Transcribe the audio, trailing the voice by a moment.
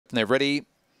They're ready.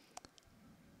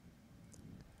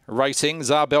 Racing.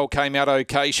 Zarbel came out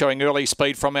okay, showing early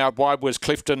speed from out wide was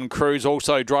Clifton Cruise.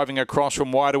 Also driving across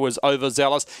from wider was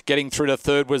Overzealous. Getting through to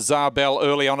third was Zarbel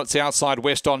early on its outside,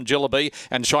 West on Jillaby,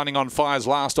 and Shining on Fire's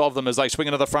last of them as they swing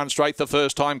into the front straight the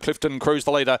first time. Clifton Cruise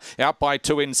the leader, out by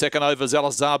 2 in second.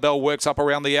 Overzealous. Zarbel works up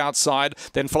around the outside,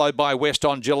 then followed by West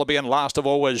on Jillaby, and last of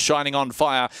all was Shining on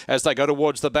Fire as they go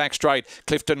towards the back straight.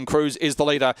 Clifton Cruise is the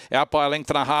leader, out by a length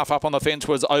and a half. Up on the fence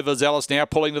was Overzealous, now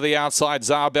pulling to the outside.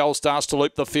 Zarbel starts to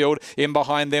loop the field. In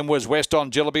behind them was West on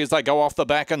Jillaby as they go off the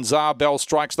back, and Zarbel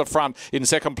strikes the front. In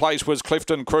second place was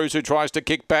Clifton Cruise, who tries to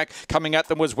kick back. Coming at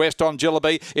them was West on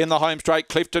Jillaby. In the home straight,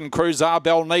 Clifton Cruise.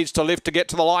 Zarbel needs to lift to get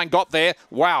to the line. Got there.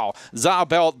 Wow.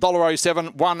 Zarbel,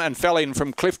 $1.07, won and fell in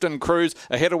from Clifton Cruise.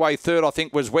 Ahead away third, I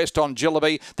think, was West on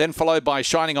Jillaby. Then followed by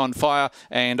Shining on Fire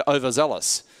and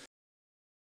Overzealous.